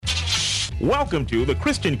Welcome to the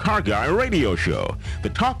Christian Car Guy Radio Show, the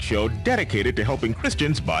talk show dedicated to helping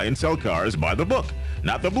Christians buy and sell cars by the book.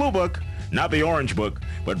 Not the blue book, not the orange book,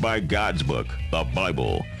 but by God's book, the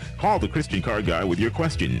Bible. Call the Christian Car Guy with your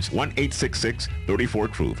questions,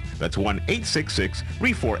 1-866-34-TRUTH. That's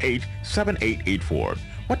 1-866-348-7884.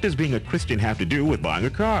 What does being a Christian have to do with buying a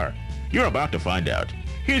car? You're about to find out.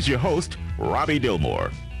 Here's your host, Robbie Dillmore.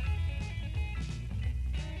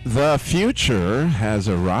 The future has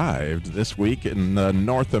arrived this week in the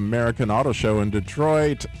North American Auto Show in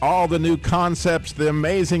Detroit. All the new concepts, the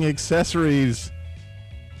amazing accessories.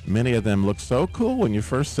 Many of them look so cool when you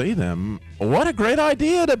first see them. What a great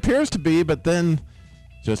idea it appears to be, but then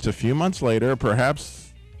just a few months later,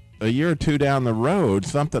 perhaps a year or two down the road,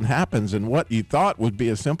 something happens and what you thought would be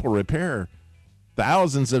a simple repair,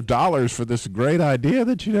 thousands of dollars for this great idea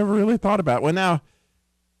that you never really thought about. Well, now,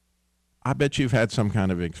 I bet you've had some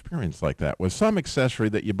kind of experience like that with some accessory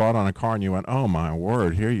that you bought on a car and you went, oh my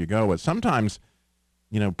word, here you go. But sometimes,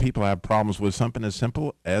 people have problems with something as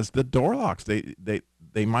simple as the door locks. They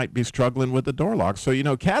might be struggling with the door locks.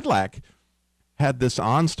 So, Cadillac had this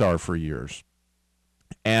OnStar for years,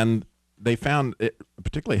 and they found it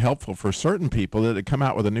particularly helpful for certain people that had come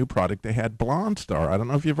out with a new product. They had Blonde Star. I don't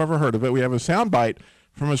know if you've ever heard of it. We have a soundbite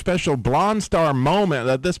from a special Blonde Star moment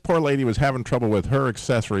that this poor lady was having trouble with her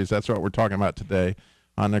accessories. That's what we're talking about today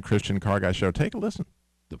on the Christian Car Guy Show. Take a listen.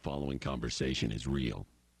 The following conversation is real.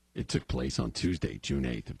 It took place on Tuesday, June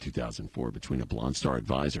 8th of 2004 between a Blonde Star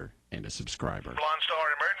advisor and a subscriber. Blonde Star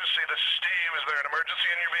emergency. This is Steve. Is there an emergency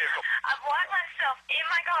in your vehicle? I've locked myself in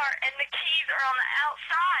my car and the keys are on the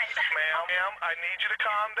outside. Ma'am, I need you to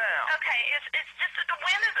calm down. Okay, it's just that the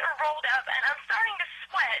windows are rolled up and I'm starting to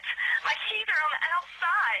sweat. My keys are on the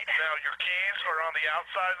outside. Now, your keys are on the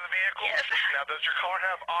outside of the vehicle? Yes. Now, does your car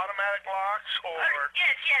have automatic locks or...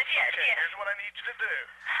 Yes. Okay, here's what I need you to do.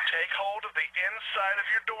 Take hold of the inside of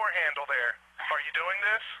your door handle there. Are you doing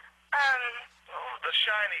this? The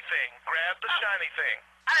shiny thing. Grab the shiny thing.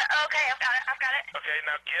 Okay, I've got it. Okay,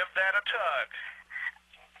 now give that a tug.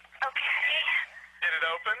 Okay. Did it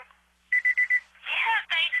open? Yeah,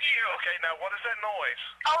 thank you. Okay, now what is that noise?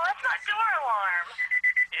 Oh, that's my door alarm.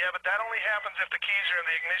 Yeah, but that only happens if the keys are in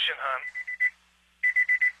the ignition, hon.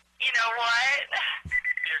 You know what?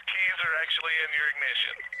 Your keys are actually in your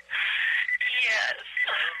ignition. Yes.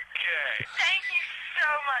 Okay. Thank you so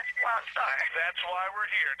much, Blonde Star. That's why we're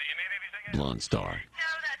here. Do you need anything else? Blonde Star. No,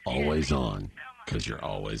 that's Always it. on, because you're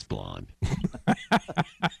always blonde.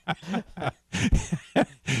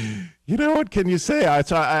 What can you say?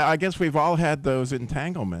 I guess we've all had those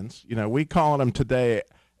entanglements. We call them today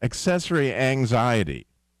accessory anxiety,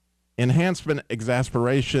 enhancement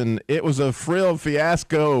exasperation. It was a frill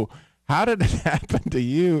fiasco. How did it happen to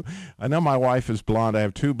you? I know my wife is blonde. I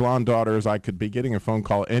have two blonde daughters. I could be getting a phone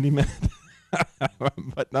call any minute.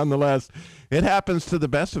 But nonetheless, it happens to the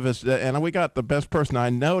best of us. And we got the best person I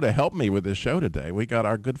know to help me with this show today. We got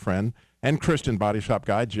our good friend and Christian body shop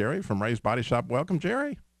guy, Jerry from Ray's Body Shop. Welcome,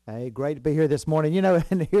 Jerry. Hey, great to be here this morning.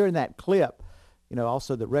 And hearing that clip,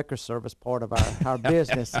 also the record service part of our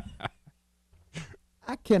business,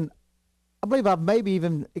 I believe I've maybe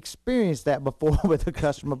even experienced that before with a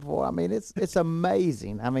customer before. I mean, it's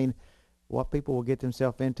amazing. I mean, what people will get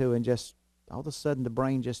themselves into and just all of a sudden the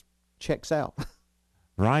brain just checks out.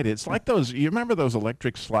 Right. It's like you remember those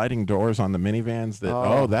electric sliding doors on the minivans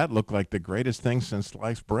that looked like the greatest thing since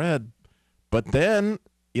sliced bread. But then,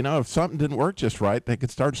 if something didn't work just right, they could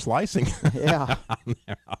start slicing. Yeah.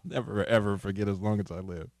 I'll never, ever forget as long as I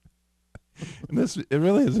live. And it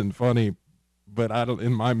really isn't funny, but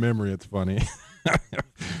in my memory, it's funny.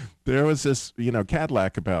 There was this,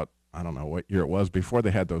 Cadillac about, I don't know what year it was, before they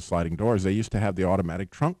had those sliding doors, they used to have the automatic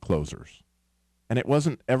trunk closers. And it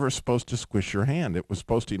wasn't ever supposed to squish your hand. It was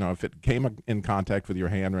supposed to, if it came in contact with your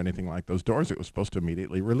hand or anything like those doors, it was supposed to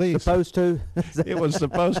immediately release. Supposed to? It was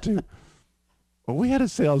supposed to. Well, we had a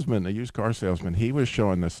used car salesman. He was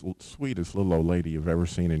showing this sweetest little old lady you've ever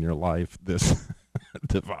seen in your life, this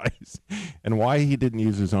device. And why he didn't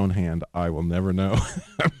use his own hand, I will never know.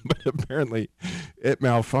 But apparently it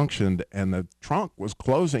malfunctioned, and the trunk was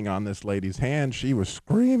closing on this lady's hand. She was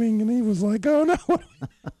screaming, and he was like, oh, no.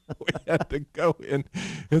 We had to go in.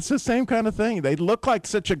 It's the same kind of thing. They look like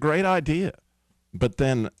such a great idea. But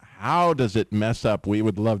then how does it mess up? We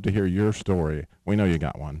would love to hear your story. We know you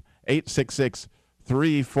got one.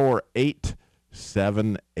 866-348-7884.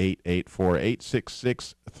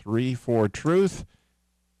 866-34-TRUTH.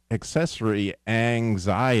 Accessory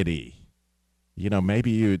anxiety.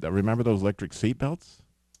 Maybe you remember those electric seat belts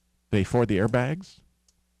before the airbags?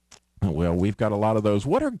 Well, we've got a lot of those.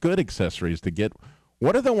 What are good accessories to get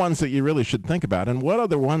what are the ones that you really should think about? And what are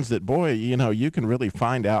the ones that, boy, you can really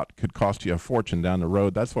find out could cost you a fortune down the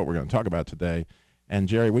road? That's what we're going to talk about today. And,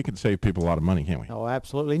 Jerry, we can save people a lot of money, can't we? Oh,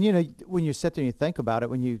 absolutely. And, when you sit there and you think about it,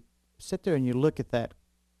 when you sit there and you look at that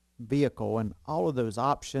vehicle and all of those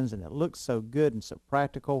options, and it looks so good and so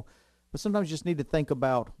practical, but sometimes you just need to think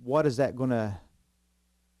about what is that going to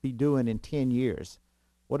be doing in 10 years?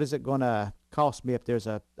 What is it going to cost me if there's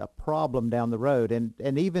a problem down the road?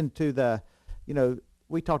 And even to the,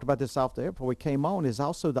 we talked about this off the air before we came on, is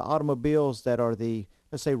also the automobiles that are the,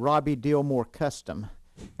 let's say, Robbie Dillmore custom,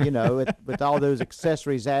 with all those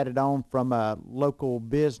accessories added on from a local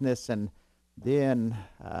business, and then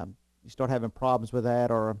you start having problems with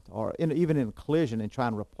that, or even in a collision and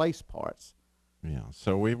trying to replace parts. Yeah,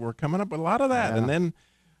 so we're coming up with a lot of that. Yeah. And then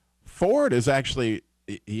Ford is actually,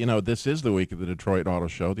 this is the week of the Detroit Auto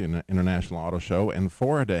Show, the International Auto Show, and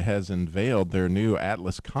Ford has unveiled their new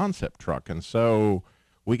Atlas concept truck. And so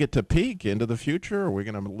we get to peek into the future. We're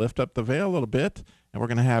going to lift up the veil a little bit, and we're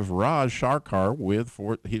going to have Raj Sharkar with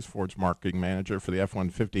Ford. He's Ford's marketing manager for the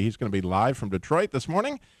F-150. He's going to be live from Detroit this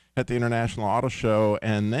morning at the International Auto Show.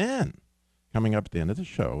 And then coming up at the end of the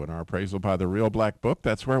show in our appraisal by the Real Black Book,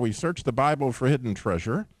 that's where we search the Bible for hidden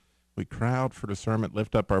treasure. We crowd for discernment,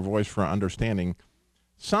 lift up our voice for understanding.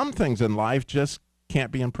 Some things in life just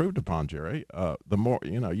can't be improved upon, Jerry. The more,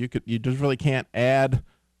 you just really can't add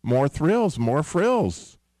more thrills, more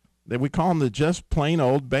frills. We call them the just plain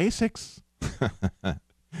old basics.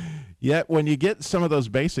 Yet when you get some of those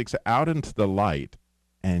basics out into the light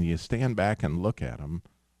and you stand back and look at them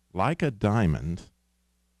like a diamond,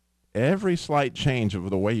 every slight change of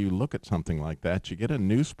the way you look at something like that, you get a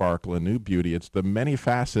new sparkle, a new beauty. It's the many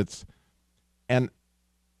facets. And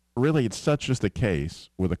really, it's such just the case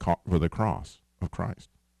with the cross of Christ.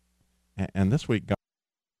 And this week got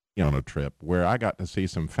me on a trip where I got to see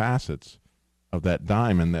some facets of that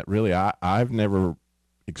diamond that really I've never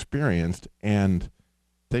experienced, and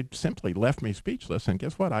they simply left me speechless. And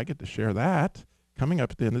guess what? I get to share that coming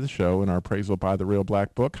up at the end of the show in our appraisal by the Real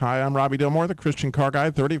Black Book. Hi, I'm Robbie Dillmore, the Christian car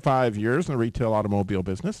guy, 35 years in the retail automobile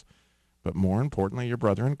business. But more importantly, your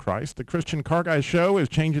brother in Christ. The Christian Car Guy Show is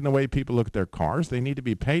changing the way people look at their cars. They need to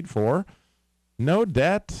be paid for. No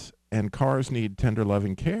debt, and cars need tender,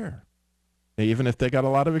 loving care. Even if they got a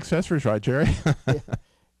lot of accessories, right, Jerry? Yeah,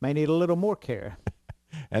 may need a little more care.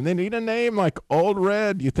 And they need a name like Old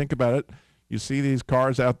Red. You think about it. You see these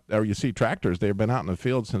cars out, or you see tractors. They've been out in the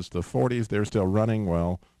field since the 40s. They're still running.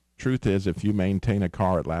 Well, truth is, if you maintain a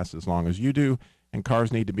car, it lasts as long as you do. And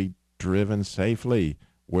cars need to be driven safely.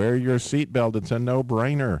 Wear your seatbelt. It's a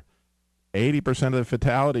no-brainer. 80% of the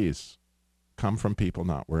fatalities come from people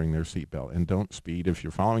not wearing their seatbelt. And don't speed. If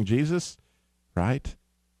you're following Jesus, right,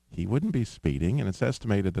 he wouldn't be speeding. And it's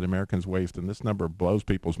estimated that Americans waste, and this number blows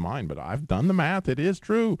people's mind, but I've done the math. It is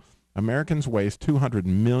true. Americans waste 200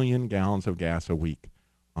 million gallons of gas a week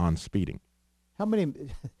on speeding. How many,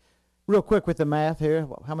 real quick with the math here,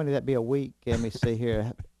 how many would that be a week? Let me see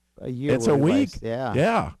here. A year. It's a week. Waste. Yeah.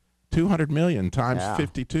 Yeah. 200 million times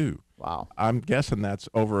 52. Wow. I'm guessing that's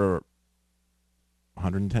over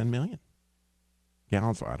 110 million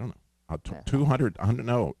gallons. I don't know. 200, I don't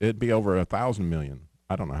know. It'd be over 1,000 million.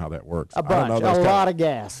 I don't know how that works. A bunch. A lot of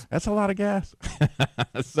gas. That's a lot of gas.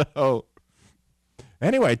 So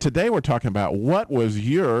anyway, today we're talking about what was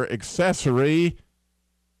your accessory,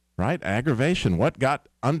 right? Aggravation. What got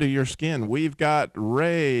under your skin? We've got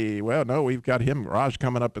Ray. Well, no, we've got him, Raj,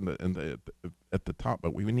 coming up at the top,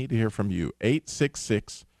 but we need to hear from you.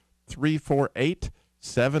 866-348-7884.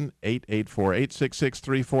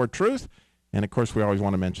 866-34-TRUTH. And, of course, we always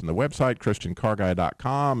want to mention the website,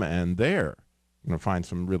 ChristianCarGuy.com, and there you're going to find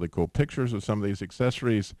some really cool pictures of some of these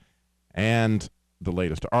accessories and the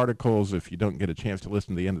latest articles. If you don't get a chance to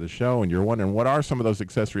listen to the end of the show and you're wondering what are some of those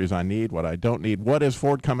accessories I need, what I don't need, what is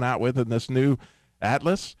Ford coming out with in this new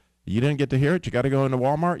Atlas, you didn't get to hear it, you got to go into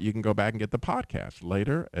Walmart. You can go back and get the podcast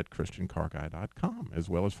later at ChristianCarGuy.com, as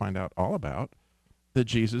well as find out all about the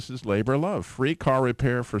Jesus is Labor Love. Free car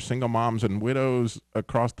repair for single moms and widows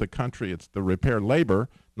across the country. It's the repair labor,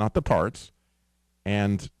 not the parts.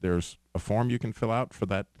 And there's a form you can fill out for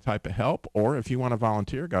that type of help. Or if you want to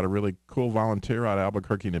volunteer, got a really cool volunteer out of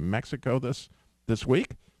Albuquerque, New Mexico this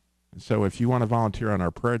week. So if you want to volunteer on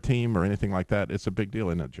our prayer team or anything like that, it's a big deal,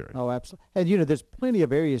 isn't it, Jerry? Oh, absolutely. And, there's plenty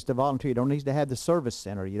of areas to volunteer. You don't need to have the service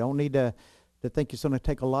center. You don't need to think it's going to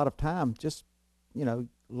take a lot of time. Just,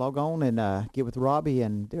 log on and get with Robbie,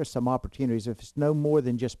 and there's some opportunities. If it's no more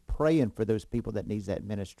than just praying for those people that needs that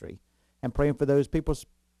ministry and praying for those people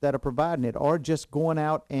that are providing it, or just going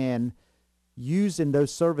out and using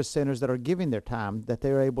those service centers that are giving their time, that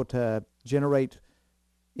they're able to generate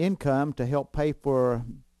income to help pay for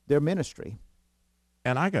their ministry.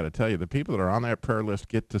 And I got to tell you, the people that are on that prayer list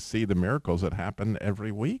get to see the miracles that happen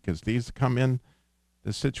every week as these come in,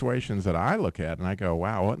 the situations that I look at and I go,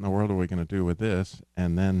 wow, what in the world are we going to do with this?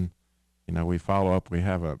 And then, we follow up. We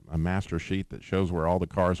have a master sheet that shows where all the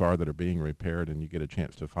cars are that are being repaired, and you get a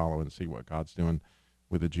chance to follow and see what God's doing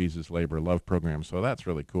with the Jesus Labor Love program. So that's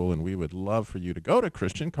really cool, and we would love for you to go to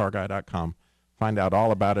ChristianCarGuy.com, find out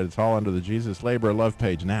all about it. It's all under the Jesus Labor Love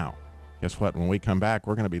page now. Guess what? When we come back,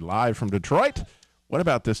 we're going to be live from Detroit. What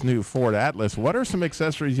about this new Ford Atlas? What are some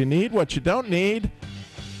accessories you need, what you don't need?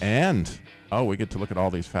 And, we get to look at all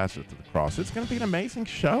these facets of the cross. It's going to be an amazing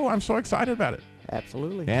show. I'm so excited about it.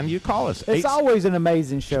 Absolutely. And you call us. It's always an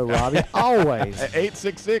amazing show, Robbie. Always.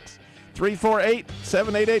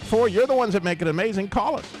 866-348-7884. You're the ones that make it amazing.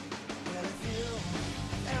 Call us.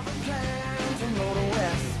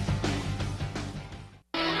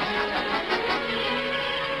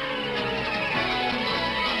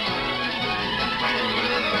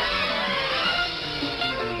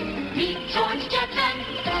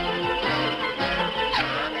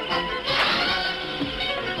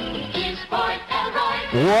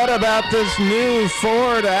 What about this new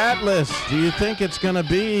Ford Atlas? Do you think it's going to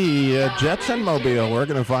be a Jetson mobile? We're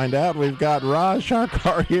going to find out. We've got Raj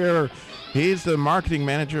Sharkar here. He's the marketing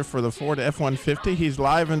manager for the Ford F-150. He's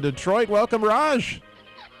live in Detroit. Welcome, Raj.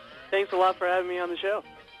 Thanks a lot for having me on the show.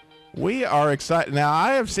 We are excited. Now,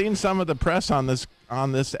 I have seen some of the press on this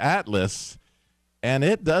Atlas, and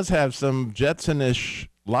it does have some Jetson-ish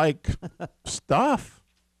like stuff.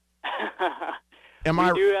 We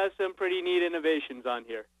do have some pretty neat innovations on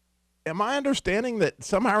here. Am I understanding that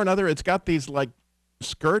somehow or another it's got these like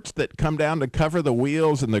skirts that come down to cover the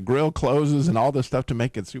wheels and the grill closes and all this stuff to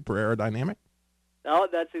make it super aerodynamic? Oh,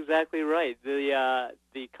 that's exactly right. The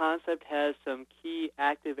concept has some key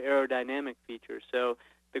active aerodynamic features. So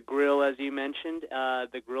the grill, as you mentioned,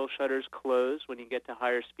 the grill shutters close when you get to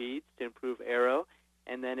higher speeds to improve aero.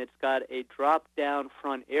 And then it's got a drop-down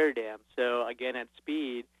front air dam. So again, at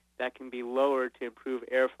speed, that can be lowered to improve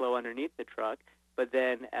airflow underneath the truck. But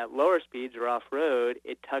then at lower speeds or off-road,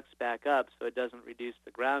 it tucks back up so it doesn't reduce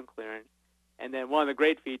the ground clearance. And then one of the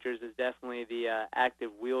great features is definitely the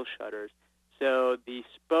active wheel shutters. So the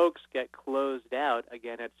spokes get closed out,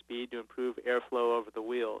 again, at speed to improve airflow over the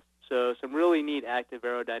wheels. So some really neat active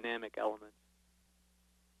aerodynamic elements.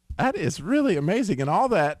 That is really amazing. And all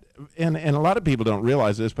that, and a lot of people don't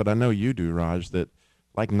realize this, but I know you do, Raj, that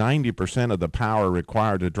like 90% of the power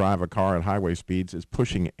required to drive a car at highway speeds is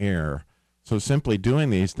pushing air. So simply doing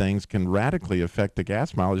these things can radically affect the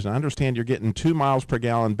gas mileage. And I understand you're getting 2 miles per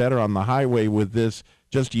gallon better on the highway with this,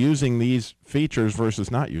 just using these features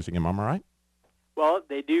versus not using them. Am I right? Well,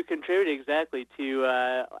 they do contribute exactly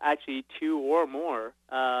to actually 2 or more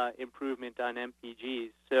improvement on MPGs.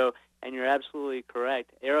 So, and you're absolutely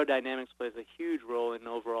correct. Aerodynamics plays a huge role in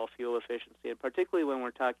overall fuel efficiency, and particularly when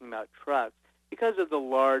we're talking about trucks, because of the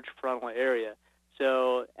large frontal area.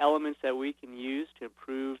 So elements that we can use to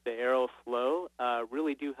improve the aeroflow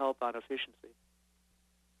really do help on efficiency.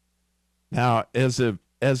 Now, as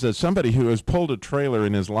somebody who has pulled a trailer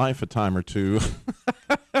in his life a time or two,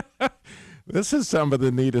 this is some of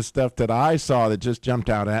the neatest stuff that I saw that just jumped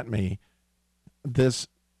out at me. This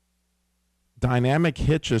dynamic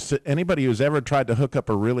hitch, anybody who's ever tried to hook up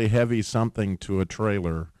a really heavy something to a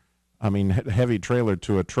trailer, heavy trailer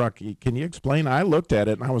to a truck. Can you explain? I looked at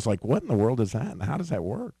it and I was like, what in the world is that? And how does that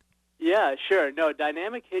work? Yeah, sure. No,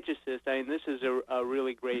 dynamic hitch assist, this is a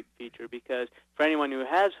really great feature because for anyone who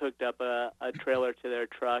has hooked up a trailer to their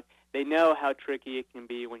truck, they know how tricky it can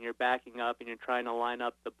be when you're backing up and you're trying to line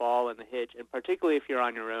up the ball and the hitch, and particularly if you're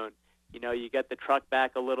on your own. You get the truck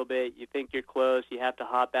back a little bit, you think you're close, you have to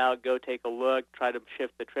hop out, go take a look, try to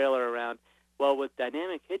shift the trailer around. Well, with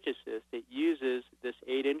Dynamic Hitch Assist, it uses this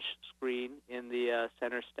 8-inch screen in the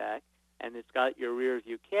center stack, and it's got your rear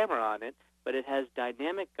view camera on it, but it has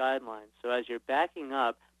dynamic guidelines. So as you're backing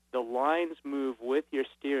up, the lines move with your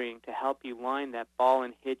steering to help you line that ball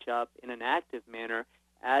and hitch up in an active manner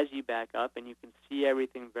as you back up, and you can see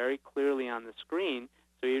everything very clearly on the screen.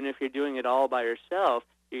 So even if you're doing it all by yourself,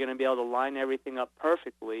 you're going to be able to line everything up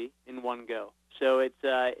perfectly in one go. So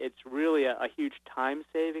it's really a huge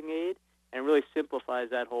time-saving aid, and really simplifies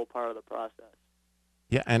that whole part of the process.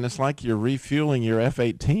 Yeah, and it's like you're refueling your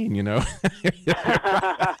F-18,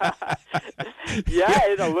 Yeah,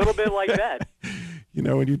 it's a little bit like that.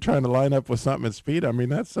 When you're trying to line up with something at speed,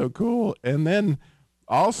 that's so cool. And then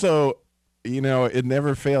also, it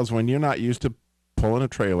never fails when you're not used to pulling a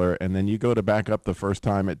trailer, and then you go to back up the first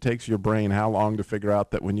time. It takes your brain how long to figure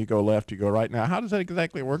out that when you go left, you go right. Now, how does that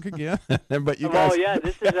exactly work again? But you guys... Well, yeah,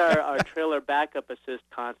 this is our trailer backup assist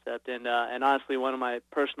concept, and honestly, one of my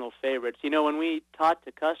personal favorites. You know, when we taught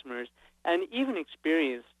to customers, and even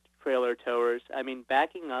experienced trailer towers, I mean,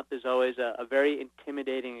 backing up is always a very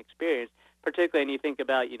intimidating experience, particularly when you think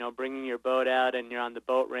about, you know, bringing your boat out and you're on the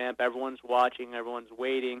boat ramp, everyone's watching, everyone's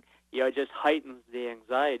waiting, you know, it just heightens the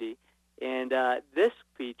anxiety. And this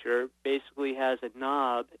feature basically has a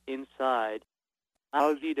knob inside,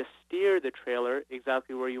 allows you to steer the trailer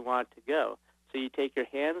exactly where you want to go. So you take your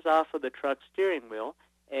hands off of the truck steering wheel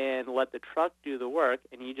and let the truck do the work,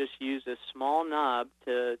 and you just use a small knob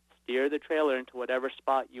to steer the trailer into whatever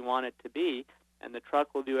spot you want it to be, and the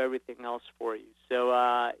truck will do everything else for you. So,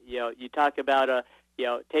 you know, you talk about you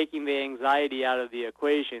know, taking the anxiety out of the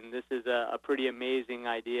equation. This is a pretty amazing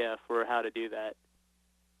idea for how to do that.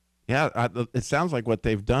 Yeah, it sounds like what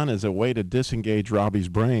they've done is a way to disengage Robbie's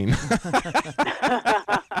brain.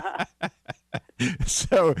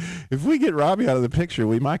 So if we get Robbie out of the picture,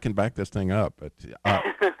 we might can back this thing up. But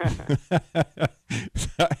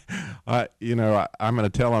you know, I'm going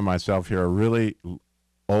to tell on myself here a really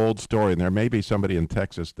old story, and there may be somebody in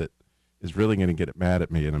Texas that is really going to get mad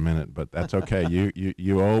at me in a minute, but that's okay.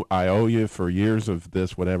 I owe you for years of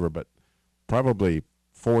this, whatever. But probably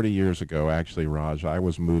 40 years ago, actually, Raj, I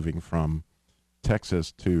was moving from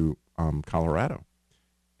Texas to Colorado.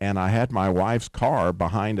 And I had my wife's car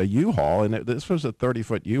behind a U-Haul, and this was a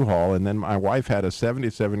 30-foot U-Haul, and then my wife had a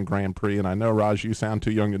 77 Grand Prix, and I know, Raj, you sound too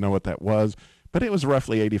young to know what that was, but it was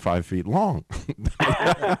roughly 85 feet long.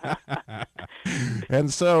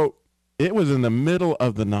 And so it was in the middle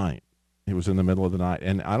of the night. It was in the middle of the night,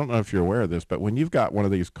 and I don't know if you're aware of this, but when you've got one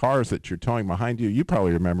of these cars that you're towing behind you, you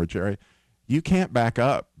probably remember, Jerry, you can't back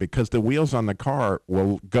up because the wheels on the car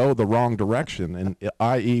will go the wrong direction, and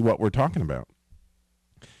i.e. what we're talking about.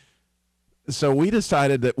 So we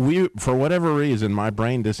decided that for whatever reason, my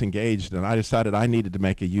brain disengaged, and I decided I needed to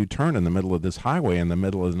make a U-turn in the middle of this highway in the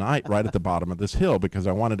middle of the night, right at the bottom of this hill, because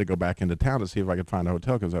I wanted to go back into town to see if I could find a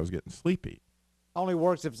hotel because I was getting sleepy. Only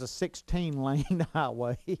works if it's a 16-lane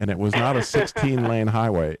highway. And it was not a 16-lane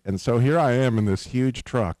highway. And so here I am in this huge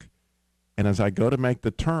truck, and as I go to make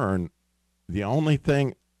the turn, the only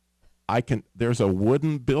thing there's a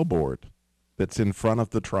wooden billboard that's in front of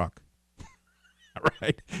the truck.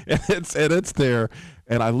 Right, and it's there,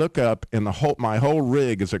 and I look up, and my whole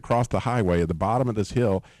rig is across the highway at the bottom of this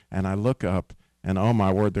hill, and I look up, and oh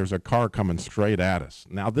my word, there's a car coming straight at us.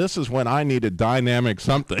 Now this is when I needed dynamic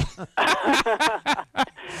something. That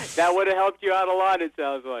would have helped you out a lot, it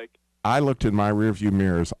sounds like. I looked in my rearview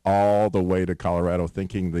mirrors all the way to Colorado,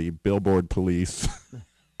 thinking the billboard police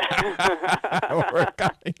were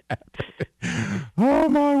coming at me. Oh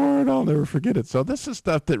my word, I'll never forget it. So this is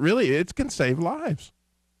stuff that really it can save lives.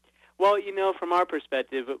 Well, you know, from our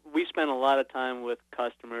perspective, we spend a lot of time with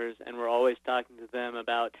customers, and we're always talking to them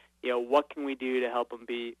about, you know, what can we do to help them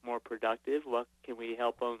be more productive? What can we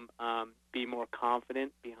help them be more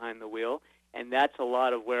confident behind the wheel? And that's a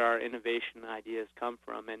lot of where our innovation ideas come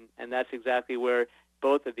from, and that's exactly where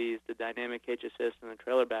both of these, the dynamic hitch assist and the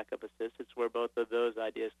trailer backup assist, it's where both of those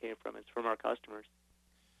ideas came from. It's from our customers.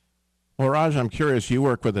 Well, Raj, I'm curious, you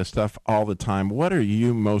work with this stuff all the time. What are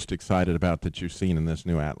you most excited about that you've seen in this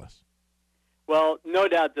new Atlas? Well, no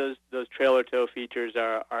doubt those trailer tow features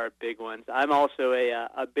are big ones. I'm also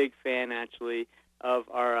a big fan, actually, of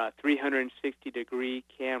our 360-degree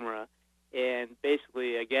camera. And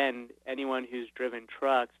basically, again, anyone who's driven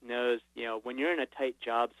trucks knows, you know, when you're in a tight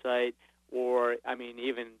job site or, I mean,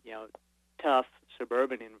 even, you know, tough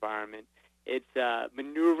suburban environment, it's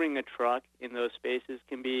maneuvering a truck in those spaces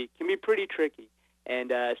can be pretty tricky,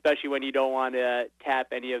 and especially when you don't want to tap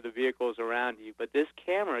any of the vehicles around you. But this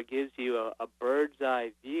camera gives you a bird's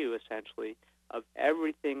eye view, essentially, of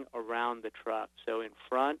everything around the truck, so in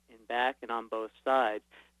front, in back, and on both sides.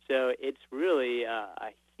 So it's really a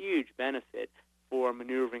huge benefit for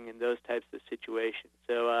maneuvering in those types of situations.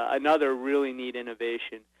 So another really neat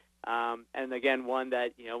innovation. And again, one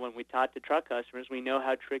that, you know, when we talk to truck customers, we know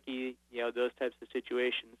how tricky, you know, those types of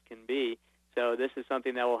situations can be. So this is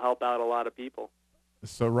something that will help out a lot of people.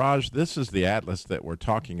 So, Raj, this is the Atlas that we're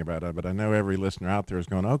talking about, but I know every listener out there is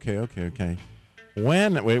going, okay.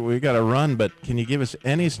 When? We got to run, but can you give us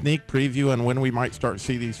any sneak preview on when we might start to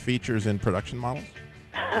see these features in production models?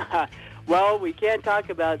 Well, we can't talk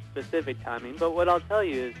about specific timing, but what I'll tell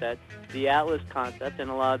you is that the Atlas concept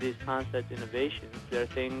and a lot of these concept innovations, they're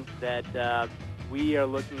things that we are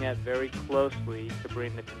looking at very closely to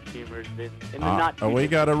bring the consumers in the not too we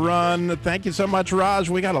got to distant run. Thank you so much, Raj.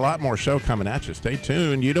 We got a lot more show coming at you. Stay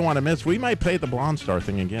tuned. You don't want to miss. We might play the Blonde Star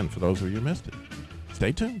thing again for those of you who missed it.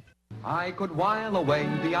 Stay tuned. I could while away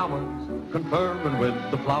the hours, conferring with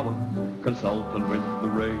the flowers, consulting with the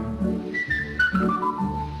rain.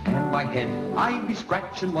 And my head I'd be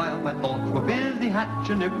scratching while my thoughts were busy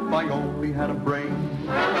hatching if I only had a brain.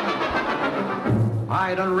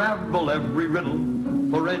 I'd unravel every riddle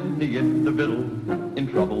for any individual in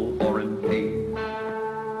trouble or in pain.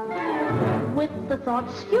 With the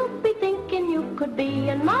thoughts you'd be thinking you could be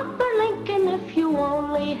another Lincoln if you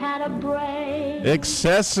only had a brain.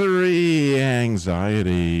 Accessory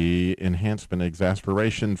anxiety, enhancement,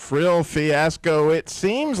 exasperation, frill, fiasco. It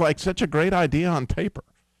seems like such a great idea on paper.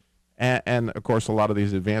 And of course, a lot of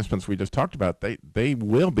these advancements we just talked about, they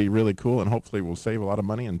will be really cool and hopefully will save a lot of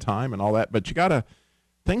money and time and all that. But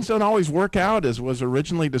things don't always work out as was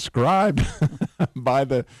originally described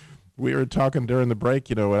by we were talking during the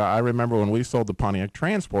break, I remember when we sold the Pontiac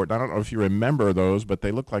Transport, I don't know if you remember those, but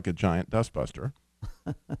they looked like a giant dustbuster.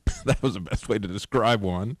 That was the best way to describe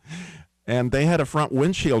one. And they had a front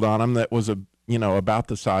windshield on them that was about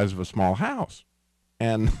the size of a small house.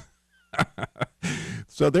 And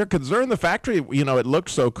so they're concerned. The factory, it looked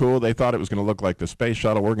so cool. They thought it was going to look like the space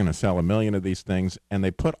shuttle. We're going to sell 1 million of these things. And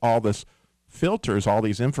they put all these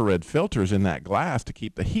infrared filters in that glass to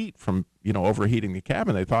keep the heat from, overheating the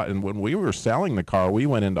cabin. They thought, and when we were selling the car, we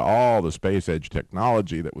went into all the space age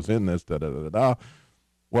technology that was in this,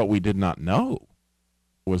 What we did not know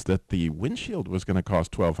was that the windshield was going to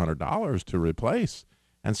cost $1,200 to replace.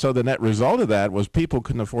 And so the net result of that was people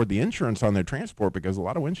couldn't afford the insurance on their transport because a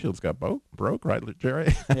lot of windshields got broke, right,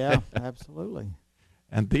 Jerry? Yeah, absolutely.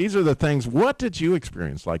 And these are the things. What did you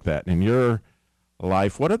experience like that in your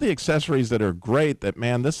life? What are the accessories that are great that,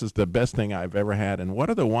 man, this is the best thing I've ever had? And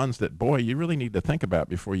what are the ones that, boy, you really need to think about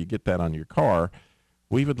before you get that on your car?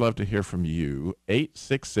 We would love to hear from you.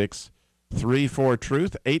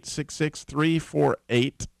 866-34-TRUTH,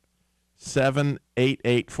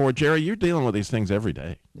 866-348-7884. Jerry, you're dealing with these things every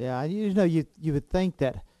day. Yeah, you would think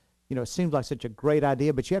that, it seems like such a great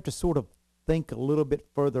idea, but you have to sort of think a little bit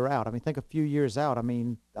further out. I mean, think a few years out. I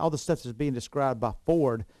mean, all the stuff that's being described by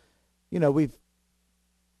Ford, we've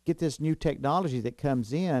get this new technology that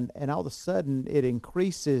comes in, and all of a sudden it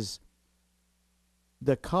increases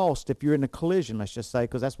the cost if you're in a collision, let's just say,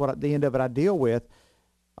 because that's what at the end of it I deal with.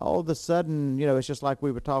 All of a sudden, it's just like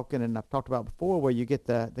we were talking, and I've talked about before, where you get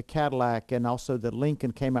the Cadillac, and also the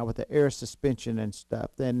Lincoln came out with the air suspension and stuff.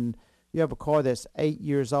 Then you have a car that's 8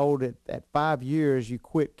 years old. At 5 years, you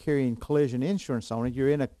quit carrying collision insurance on it. You're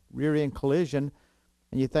in a rear-end collision,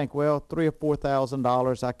 and you think, well, $3,000 or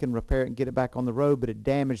 $4,000, I can repair it and get it back on the road, but it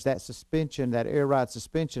damaged that suspension, that air ride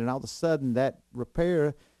suspension, and all of a sudden that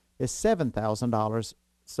repair is $7,000.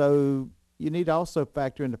 So you need to also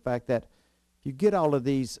factor in the fact that if you get all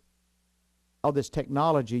this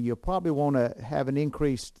technology, you'll probably want to have an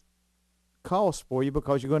increased cost for you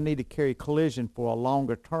because you're going to need to carry collision for a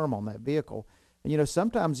longer term on that vehicle. And,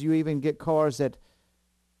 sometimes you even get cars that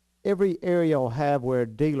every area will have where a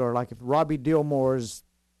dealer, like if Robbie Dillmore's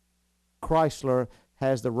Chrysler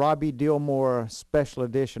has the Robbie Dillmore Special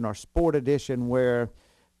Edition or Sport Edition, where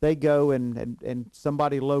they go and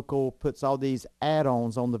somebody local puts all these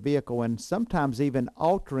add-ons on the vehicle, and sometimes even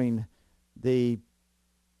altering the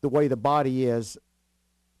way the body is,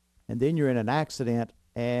 and then you're in an accident,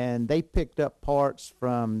 and they picked up parts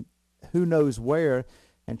from who knows where,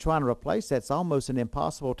 and trying to replace that's almost an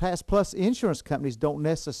impossible task. Plus, insurance companies don't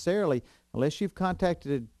necessarily, unless you've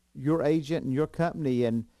contacted your agent and your company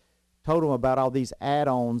and told them about all these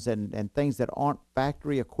add-ons and things that aren't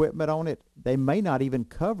factory equipment on it, they may not even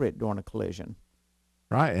cover it during a collision.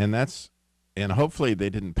 Right, and hopefully they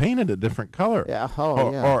didn't paint it a different color. Yeah,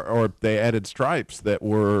 or they added stripes that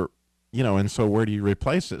were, and so where do you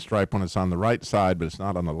replace that stripe when it's on the right side but it's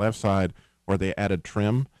not on the left side? Or they added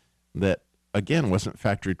trim that, again, wasn't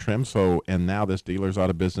factory trim, and now this dealer's out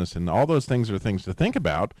of business, and all those things are things to think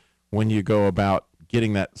about when you go about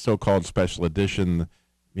getting that so-called special edition.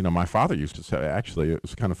 My father used to say, actually, it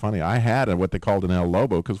was kind of funny, I had what they called an El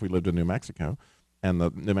Lobo because we lived in New Mexico, and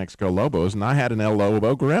the New Mexico Lobos, and I had an El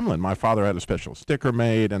Lobo Gremlin. My father had a special sticker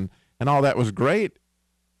made, and all that was great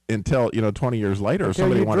until 20 years later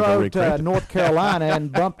somebody wanted to recreate to North Carolina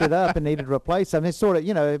and bumped it up and needed to replace them. It's sort of,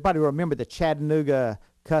 everybody remember the Chattanooga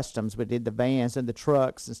Customs. We did the vans and the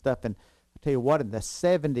trucks and stuff, and I tell you what, in the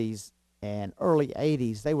 70s and early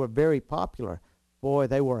 80s, they were very popular. Boy,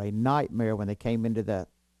 they were a nightmare when they came into the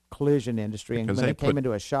collision industry, and when they came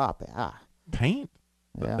into a shop. Paint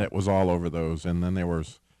that was all over those, and then there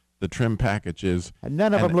was the trim packages. And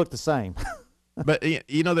none of them look the same. But,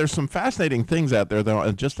 there's some fascinating things out there, though,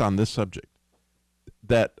 just on this subject,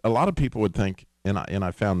 that a lot of people would think, and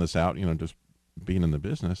I found this out, just being in the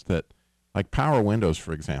business, that like power windows,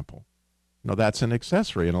 for example, that's an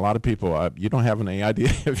accessory. And a lot of people, you don't have any idea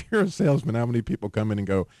if you're a salesman, how many people come in and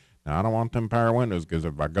go, no, I don't want them power windows because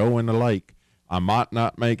if I go in the lake, I might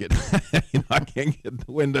not make it. I can't get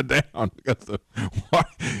the window down because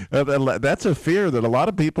that's a fear that a lot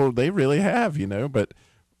of people, they really have, but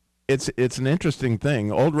it's an interesting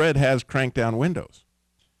thing. Old Red has crank down windows.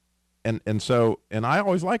 And I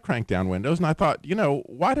always like crank down windows. And I thought,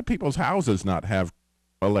 why do people's houses not have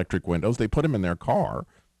electric windows? They put them in their car.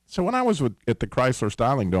 So when I was at the Chrysler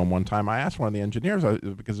Styling Dome one time, I asked one of the engineers,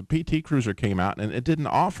 because the PT Cruiser came out and it didn't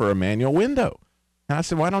offer a manual window. And I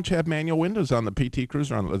said, why don't you have manual windows on the PT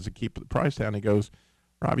Cruiser let's keep the price down? He goes,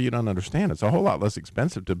 Robbie, you don't understand. It's a whole lot less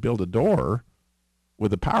expensive to build a door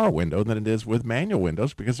with a power window than it is with manual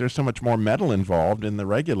windows, because there's so much more metal involved in the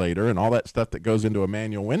regulator and all that stuff that goes into a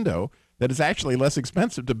manual window that it's actually less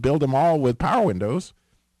expensive to build them all with power windows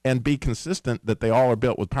and be consistent that they all are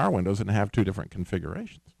built with power windows and have two different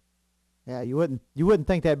configurations. Yeah, you wouldn't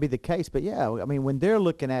think that'd be the case, but yeah, I mean, when they're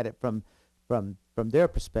looking at it from their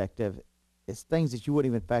perspective, it's things that you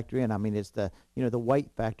wouldn't even factor in. I mean, it's the weight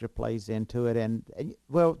factor plays into it, and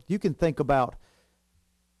well, you can think about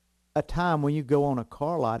a time when you go on a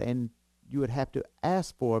car lot and you would have to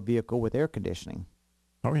ask for a vehicle with air conditioning.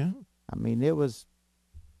 Oh yeah. I mean, it was.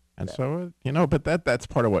 And so, but that's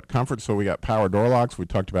part of what comfort. So we got power door locks. We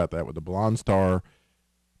talked about that with the Blonde Star.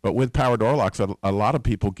 But with power door locks, a lot of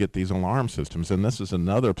people get these alarm systems. And this is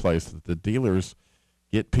another place that the dealers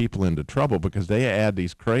get people into trouble because they add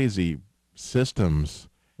these crazy systems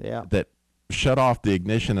that shut off the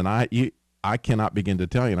ignition. And I cannot begin to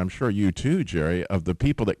tell you, and I'm sure you too, Jerry, of the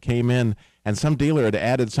people that came in and some dealer had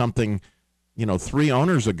added something, 3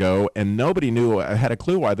 owners ago, and nobody had a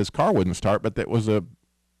clue why this car wouldn't start, but that was a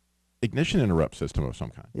ignition interrupt system of some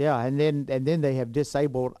kind. Yeah, and then they have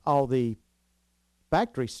disabled all the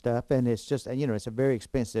factory stuff, and it's just, it's a very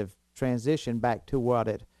expensive transition back to what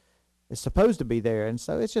it is supposed to be there. And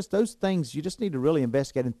so it's just those things you just need to really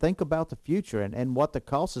investigate and think about the future and what the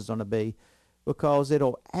cost is going to be, because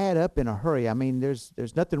it'll add up in a hurry. I mean, there's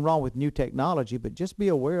nothing wrong with new technology, but just be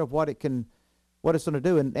aware of what it's going to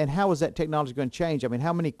do, and how is that technology going to change. I mean,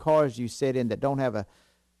 how many cars you sit in that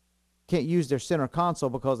can't use their center console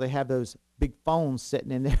because they have those big phones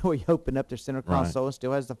sitting in there where you open up their center console, it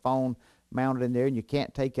still has the phone mounted in there, and you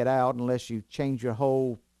can't take it out unless you change your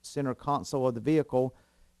whole center console of the vehicle.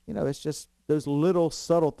 It's just those little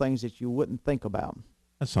subtle things that you wouldn't think about.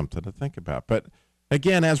 That's something to think about. But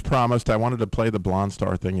again, as promised, I wanted to play the Blonde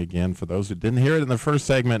Star thing again. For those who didn't hear it in the first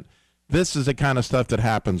segment, this is the kind of stuff that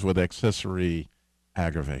happens with accessory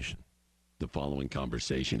aggravation. The following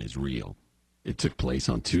conversation is real. It took place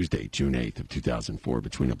on Tuesday, June 8th of 2004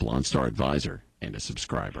 between a Blonde Star advisor and a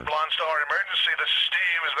subscriber. Blonde Star emergency. This is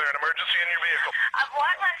Steve. Is there an emergency in your vehicle? I've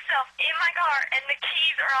locked myself in my car, and the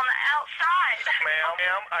keys are on the outside.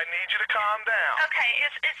 Ma'am, I need you to calm down. Okay,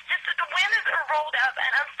 it's just that the windows are rolled up,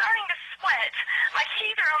 and I'm starting to sweat. My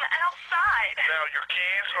keys are on the outside. Now, your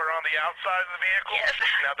keys are on the outside of the vehicle? Yes.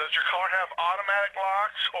 Now, does your car have automatic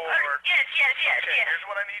locks, or... Yes. Okay, here's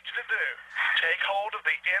what I need you to do. Take hold of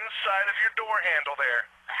the inside of your door handle there.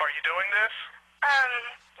 Are you doing this?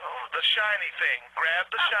 The shiny thing. Grab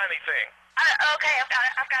the shiny thing. Okay, I've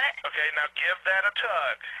got it. Okay, now give that a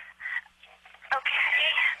tug. Okay.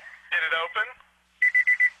 Did it open?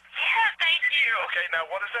 Yeah, thank you. Okay, now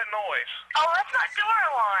what is that noise? Oh, that's my door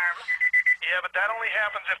alarm. Yeah, but that only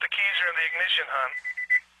happens if the keys are in the ignition, hon.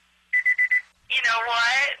 You know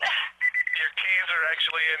what? Your keys are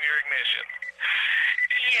actually in your ignition.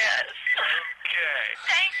 Yes. Okay.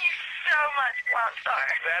 Thank you so much, Blonde Star.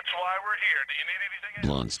 That's why we're here. Do you need anything else?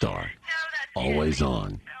 Blonde Star. No, that's Always it.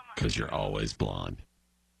 on, because you're always blonde.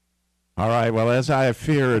 All right. Well, as I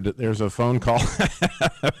feared, there's a phone call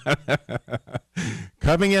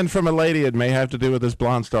coming in from a lady. It may have to do with this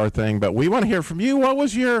Blonde Star thing, but we want to hear from you. What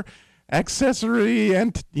was your accessory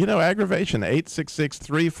and, aggravation?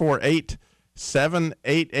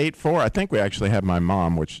 866-348-7884. I think we actually have my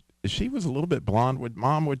mom, which she was a little bit blonde.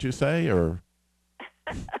 Would you say, or?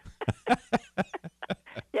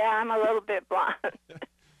 Yeah, I'm a little bit blonde.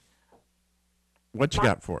 What you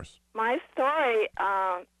got for us? My story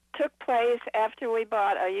took place after we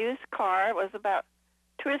bought a used car. It was about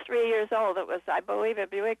 2 or 3 years old. It was, I believe, a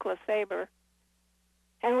Buick LeSabre.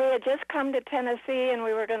 And we had just come to Tennessee, and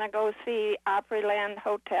we were going to go see Opryland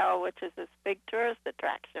Hotel, which is this big tourist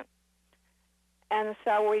attraction. And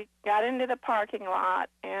so we got into the parking lot,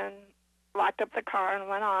 and locked up the car and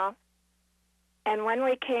went off. And when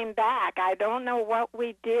we came back, I don't know what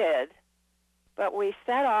we did, but we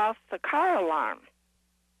set off the car alarm.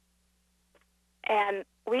 And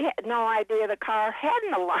we had no idea the car had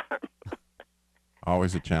an alarm.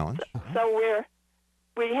 Always a challenge. So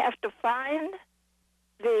we have to find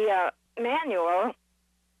the manual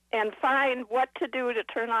and find what to do to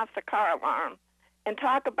turn off the car alarm, and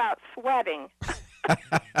talk about sweating. It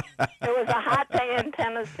was a hot day in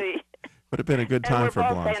Tennessee. Would have been a good time for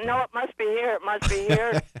Blonde. Blonde. Saying, no, it must be here, it must be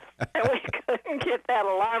here. And we couldn't get that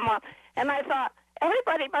alarm on. And I thought,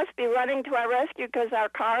 everybody must be running to our rescue because our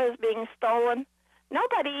car is being stolen.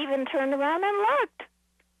 Nobody even turned around and looked.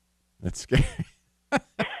 That's scary.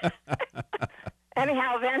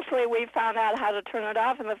 Anyhow, eventually we found out how to turn it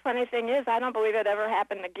off, and the funny thing is, I don't believe it ever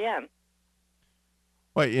happened again.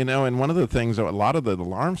 Well, you know, and one of the things, a lot of the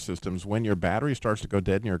alarm systems, when your battery starts to go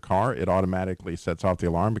dead in your car, it automatically sets off the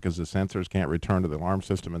alarm because the sensors can't return to the alarm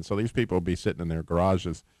system. And so these people will be sitting in their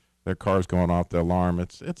garages, their car's going off the alarm.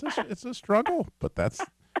 It's a struggle, but those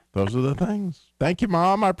are the things. Thank you,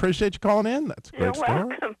 Mom. I appreciate you calling in. That's a great story. You're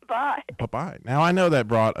welcome. Bye. Bye-bye. Now, I know that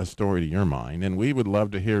brought a story to your mind, and we would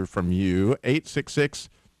love to hear from you.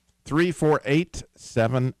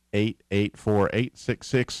 866-348-7884,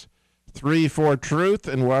 866-34-TRUTH.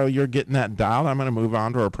 And while you're getting that dialed, I'm going to move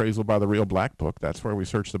on to our Appraisal by the Real Black Book. That's where we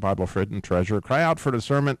search the Bible for hidden treasure, cry out for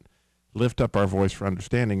discernment, lift up our voice for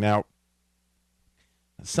understanding. Now,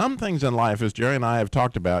 some things in life, as Jerry and I have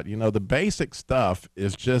talked about, you know, the basic stuff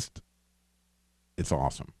is just, it's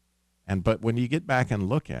awesome. But when you get back and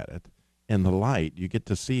look at it in the light, you get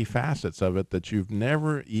to see facets of it that you've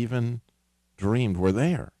never even dreamed were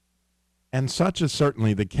there. And such is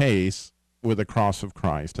certainly the case with the cross of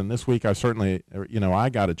Christ. And this week I certainly, I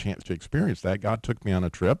got a chance to experience that. God took me on a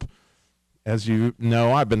trip. As you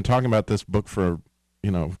know, I've been talking about this book for,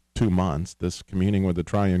 2 months, this Communing with the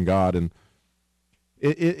Triune God. And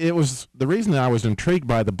it was the reason I was intrigued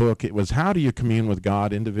by the book. It was, how do you commune with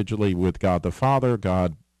God individually, with God the Father,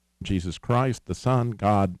 God Jesus Christ, the Son,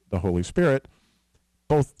 God, the Holy Spirit,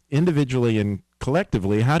 both individually and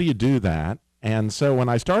collectively? How do you do that? And so when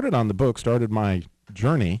I started on the book, started my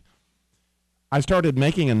journey, I started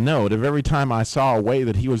making a note of every time I saw a way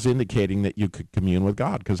that he was indicating that you could commune with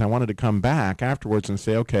God, because I wanted to come back afterwards and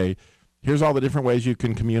say, okay, here's all the different ways you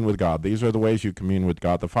can commune with God. These are the ways you commune with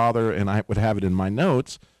God the Father, and I would have it in my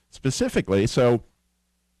notes specifically. So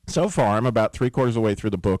far, I'm about 3/4 of the way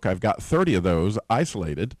through the book. I've got 30 of those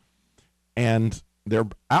isolated, and they're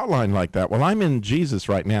outlined like that. Well, I'm in Jesus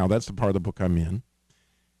right now. That's the part of the book I'm in.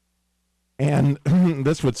 And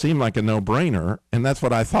this would seem like a no-brainer, and that's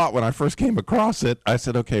what I thought when I first came across it. I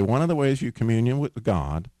said, okay, one of the ways you commune with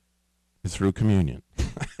God is through communion.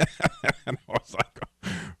 And I was like,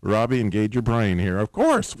 Robbie, engage your brain here. Of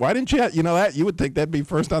course. Why didn't you? You would think that'd be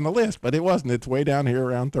first on the list, but it wasn't. It's way down here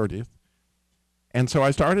around 30th. And so I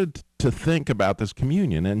started to think about this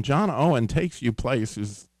communion, and John Owen takes you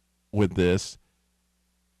places with this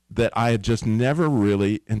that I had just never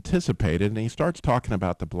really anticipated, and he starts talking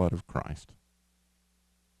about the blood of Christ.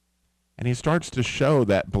 And he starts to show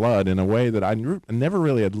that blood in a way that I never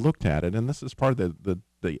really had looked at it, and this is part of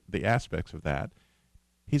the aspects of that.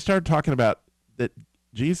 He started talking about that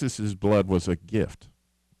Jesus' blood was a gift.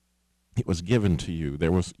 It was given to you.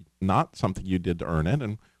 There was not something you did to earn it,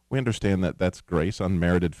 and we understand that that's grace,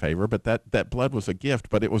 unmerited favor, but that blood was a gift,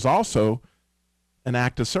 but it was also an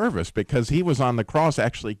act of service, because he was on the cross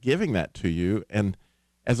actually giving that to you. And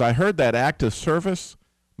as I heard that act of service,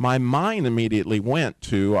 my mind immediately went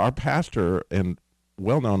to our pastor and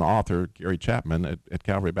well-known author, Gary Chapman at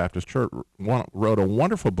Calvary Baptist Church, wrote a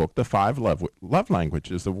wonderful book, The 5 Love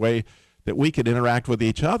Languages, the way that we could interact with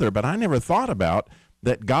each other. But I never thought about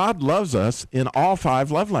that God loves us in all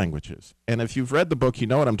 5 love languages. And if you've read the book, you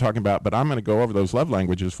know what I'm talking about, but I'm going to go over those love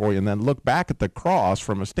languages for you and then look back at the cross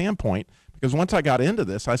from a standpoint. Because once I got into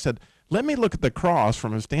this, I said, let me look at the cross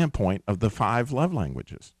from a standpoint of the 5 love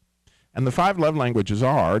languages. And the 5 love languages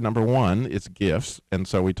are, number 1, it's gifts. And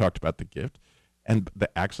so we talked about the gift. And the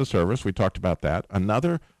acts of service, we talked about that.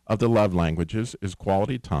 Another of the love languages is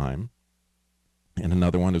quality time. And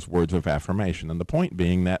another one is words of affirmation. And the point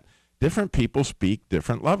being that different people speak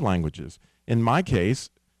different love languages. In my case,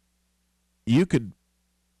 you could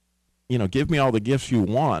give me all the gifts you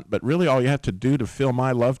want, but really all you have to do to fill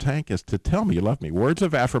my love tank is to tell me you love me. Words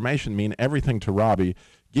of affirmation mean everything to Robbie.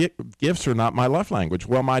 Gifts are not my love language.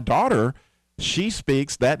 Well, my daughter, she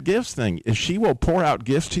speaks that gifts thing. If she will pour out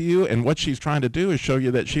gifts to you, and what she's trying to do is show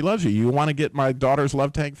you that she loves you. You want to get my daughter's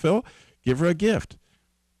love tank filled? Give her a gift.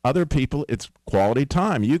 Other people, it's quality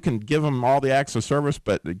time. You can give them all the acts of service,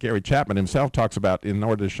 but Gary Chapman himself talks about in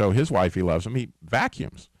order to show his wife he loves him, he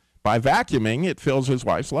vacuums. By vacuuming, it fills his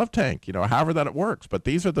wife's love tank, however that it works. But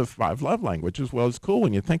these are the 5 love languages. Well, it's cool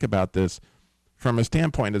when you think about this from a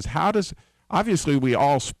standpoint is obviously we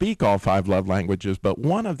all speak all 5 love languages, but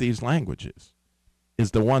one of these languages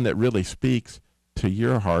is the one that really speaks to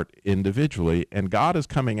your heart individually, and God is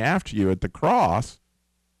coming after you at the cross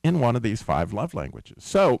in one of these 5 love languages.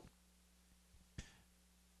 So,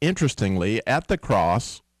 interestingly, at the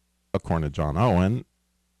cross, according to John Owen,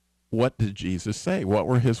 what did Jesus say? What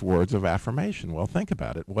were his words of affirmation? Well, think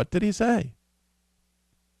about it. What did he say?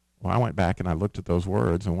 Well, I went back and I looked at those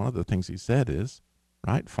words, and one of the things he said is,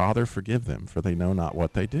 right, Father, forgive them, for they know not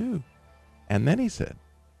what they do. And then he said,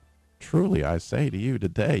 truly I say to you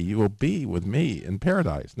today, you will be with me in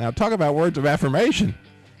paradise. Now, talk about words of affirmation.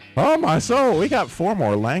 Oh, my soul. We got 4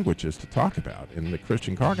 more languages to talk about in the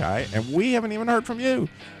Christian Car Guy, and we haven't even heard from you.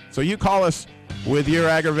 So you call us with your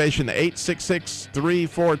aggravation,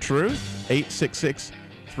 866-34-TRUTH,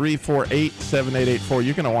 866-348-7884.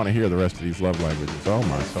 You're going to want to hear the rest of these love languages. Oh,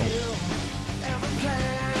 my soul.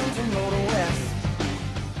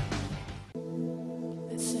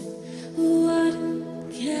 What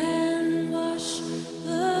can wash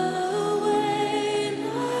away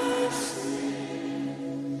my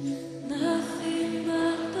sin? Nothing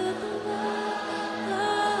but the blood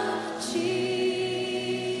of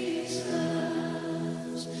Jesus.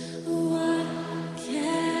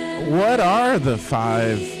 What are the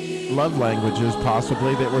 5 love languages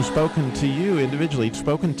possibly that were spoken to you individually,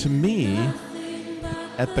 spoken to me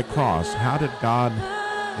at the cross? How did God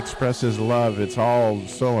express his love? It's all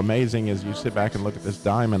so amazing as you sit back and look at this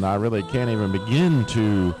diamond. I really can't even begin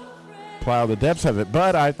to plow the depths of it,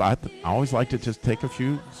 but I always like to just take a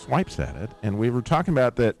few swipes at it. And we were talking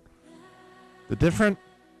about that the different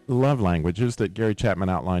love languages that Gary Chapman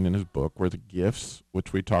outlined in his book were the gifts,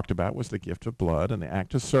 which we talked about was the gift of blood, and the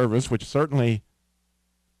act of service, which certainly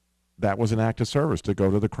that was an act of service to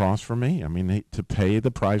go to the cross for me. I mean, to pay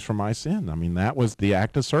the price for my sin. I mean, that was the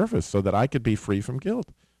act of service so that I could be free from guilt.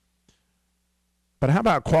 But how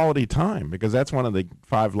about quality time? Because that's one of the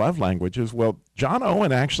 5 love languages. Well, John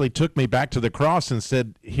Owen actually took me back to the cross and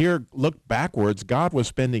said, here, look backwards. God was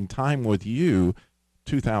spending time with you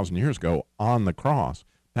 2,000 years ago on the cross.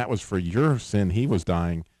 That was for your sin. He was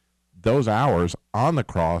dying those hours on the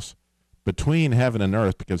cross between heaven and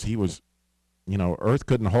earth because he was, earth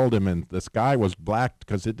couldn't hold him, and the sky was black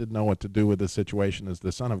because it didn't know what to do with the situation as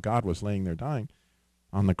the Son of God was laying there dying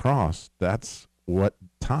on the cross. That's what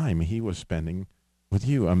time he was spending with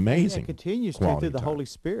you. Amazing. It continues to through the time. Holy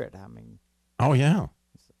Spirit. I mean. Oh, yeah.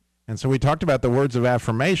 And so we talked about the words of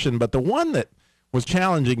affirmation, but the one that was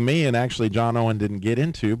challenging me, and actually John Owen didn't get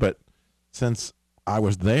into, but since I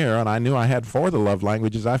was there and I knew I had 4 of the love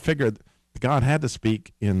languages, I figured God had to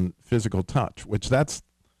speak in physical touch, which that's,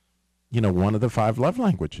 one of the 5 love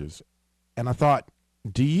languages. And I thought,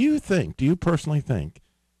 do you personally think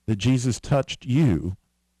that Jesus touched you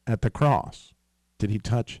at the cross? Did he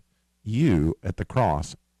touch you at the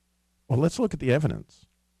cross? Well, let's look at the evidence.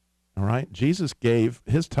 All right. Jesus gave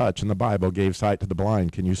his touch in the Bible, gave sight to the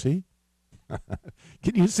blind. Can you see?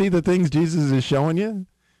 Can you see the things Jesus is showing you?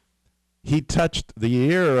 He touched the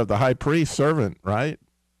ear of the high priest servant, right?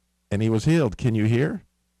 And he was healed. Can you hear?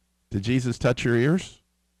 Did Jesus touch your ears?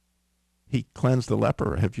 He cleansed the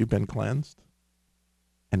leper. Have you been cleansed?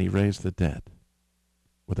 And he raised the dead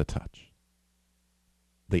with a touch.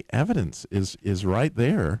 The evidence is right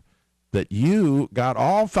there that you got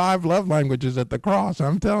all 5 love languages at the cross,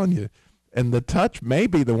 I'm telling you. And the touch may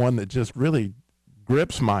be the one that just really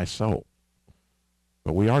grips my soul.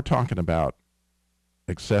 But we are talking about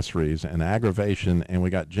accessories and aggravation, and we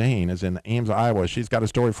got Jane is in Ames, Iowa. She's got a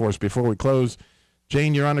story for us before we close.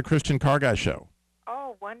 Jane, you're on the Christian Car Guy Show.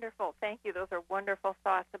 Oh, wonderful. Thank you. Those are wonderful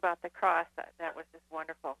thoughts about the cross. That was just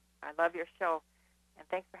wonderful. I love your show, and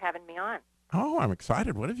thanks for having me on. Oh, I'm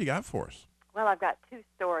excited. What have you got for us? Well, I've got 2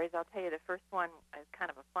 stories. I'll tell you the first one is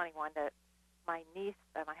kind of a funny one. That my niece,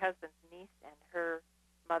 my husband's niece, and her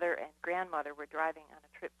mother and grandmother were driving on a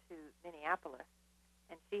trip to Minneapolis,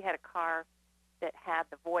 and she had a car that had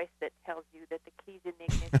the voice that tells you that the key's in the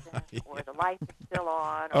ignition yeah. or the lights are still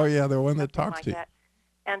on. Oh, yeah, the one that talks like to you. That.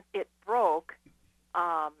 And it broke.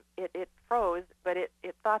 It froze, but it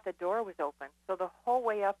thought the door was open. So the whole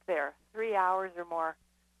way up there, 3 hours or more,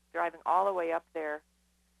 driving all the way up there,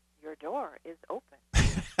 your door is open.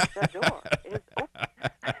 The door is open.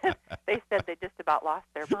 They said they just about lost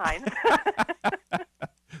their minds.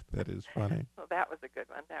 That is funny. So that was a good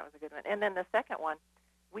one. And then the second one,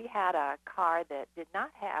 we had a car that did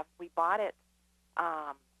not have, we bought it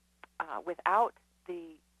without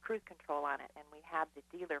the cruise control on it, and we had the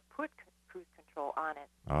dealer put cruise control on it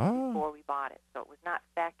before we bought it. So it was not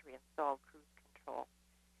factory installed cruise control.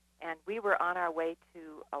 And we were on our way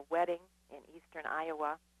to a wedding in eastern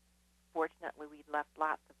Iowa. Fortunately, we'd left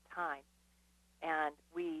lots of time. And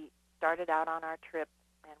we started out on our trip,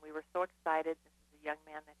 and we were so excited. This is a young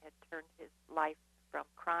man that had turned his life from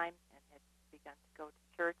crime and had begun to go to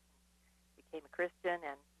church and became a Christian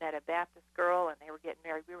and met a Baptist girl, and they were getting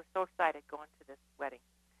married. We were so excited going to this wedding.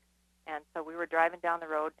 And so we were driving down the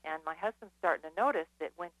road, and my husband's starting to notice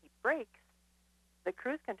that when he brakes, the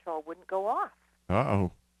cruise control wouldn't go off.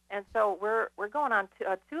 Uh-oh. And so we're going on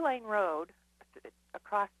a two-lane road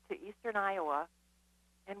across to eastern Iowa,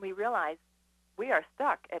 and we realize we are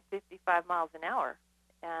stuck at 55 miles an hour.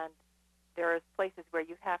 And there are places where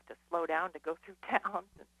you have to slow down to go through towns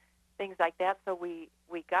and things like that. So we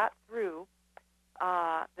got through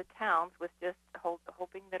the towns with just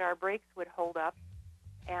hoping that our brakes would hold up.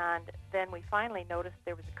 And then we finally noticed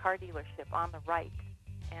there was a car dealership on the right,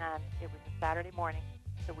 and it was a Saturday morning.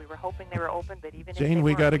 So we were hoping they were open, but even Jane, if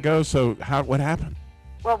we got to weren't, go. So what happened?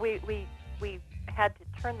 Well, we had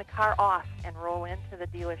to turn the car off and roll into the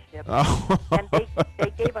dealership. Oh. And they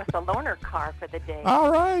gave us a loaner car for the day.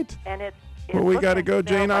 All right. And well, we got to looked go, and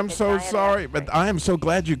Jane. smelled I'm like a so giant sorry, ashtray. but I am so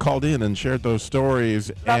glad you called in and shared those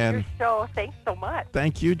stories. Love and your show. Thanks so much.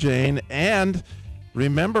 thank you, Jane. And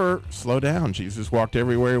remember, slow down. Jesus walked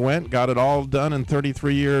everywhere he went, got it all done in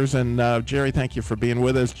 33 years. And Jerry, thank you for being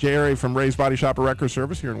with us. Jerry from Ray's Body Shop and Record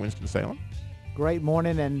Service here in Winston-Salem. Great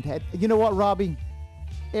morning. And you know what, Robbie?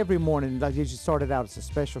 Every morning, like you just started out, it's a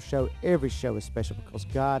special show. Every show is special because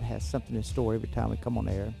God has something in store every time we come on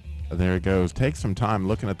air. There it goes. Take some time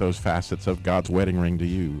looking at those facets of God's wedding ring to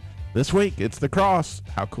you. This week, it's the cross.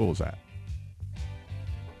 How cool is that?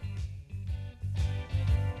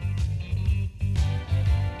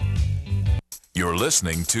 You're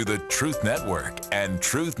listening to the Truth Network and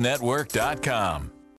truthnetwork.com.